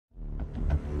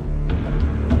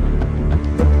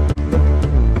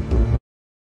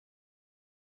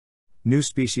New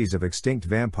species of extinct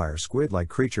vampire squid-like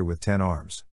creature with 10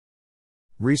 arms.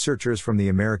 Researchers from the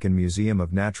American Museum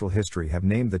of Natural History have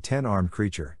named the 10-armed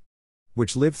creature,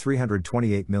 which lived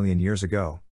 328 million years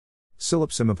ago,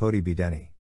 Syllipsimopodi bideni.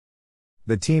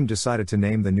 The team decided to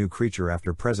name the new creature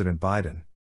after President Biden,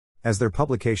 as their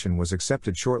publication was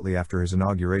accepted shortly after his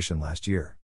inauguration last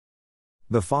year.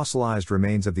 The fossilized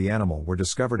remains of the animal were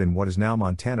discovered in what is now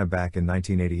Montana back in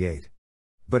 1988.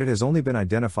 But it has only been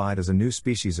identified as a new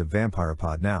species of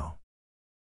vampyropod now.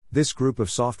 This group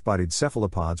of soft-bodied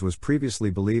cephalopods was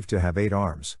previously believed to have 8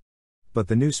 arms. But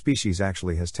the new species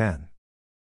actually has 10.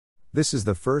 This is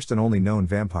the first and only known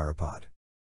vampyropod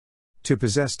to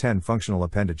possess 10 functional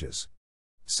appendages,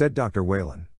 said Dr.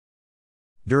 Whalen.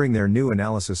 During their new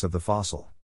analysis of the fossil,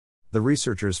 the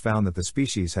researchers found that the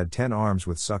species had 10 arms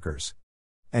with suckers,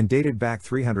 and dated back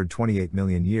 328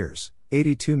 million years,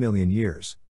 82 million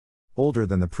years, older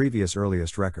than the previous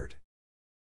earliest record.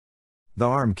 The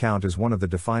arm count is one of the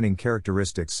defining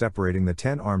characteristics separating the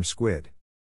 10-armed squid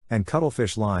and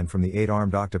cuttlefish line from the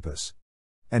 8-armed octopus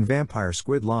and vampire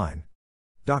squid line,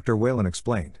 Dr. Whalen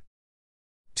explained.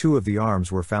 2 of the arms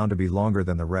were found to be longer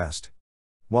than the rest,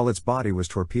 while its body was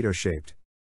torpedo-shaped,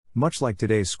 much like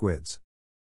today's squids.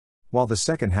 While the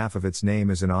second half of its name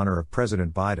is in honor of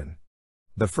President Biden,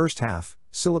 the first half,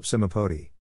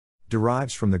 Syllipsimopodi,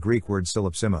 derives from the Greek word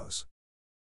syllipsimos,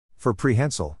 for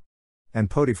prehensile, and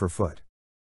podi for foot.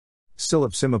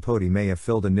 Syllipsimopodi may have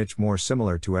filled a niche more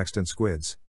similar to extant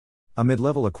squids, a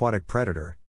mid-level aquatic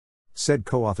predator, said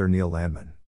co-author Neil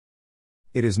Landman.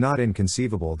 It is not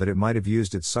inconceivable that it might have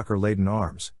used its sucker-laden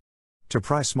arms to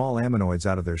pry small ammonoids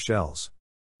out of their shells,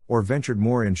 or ventured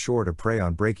more inshore to prey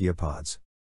on brachiopods,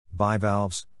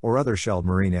 bivalves, or other shelled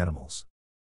marine animals.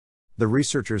 The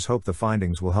researchers hope the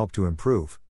findings will help to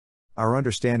improve our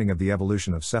understanding of the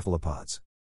evolution of cephalopods.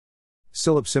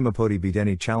 Syllipsimopodi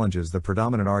bideni challenges the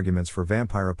predominant arguments for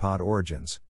vampyropod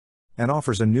origins and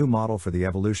offers a new model for the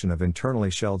evolution of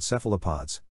internally shelled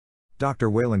cephalopods, Dr.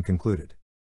 Whalen concluded.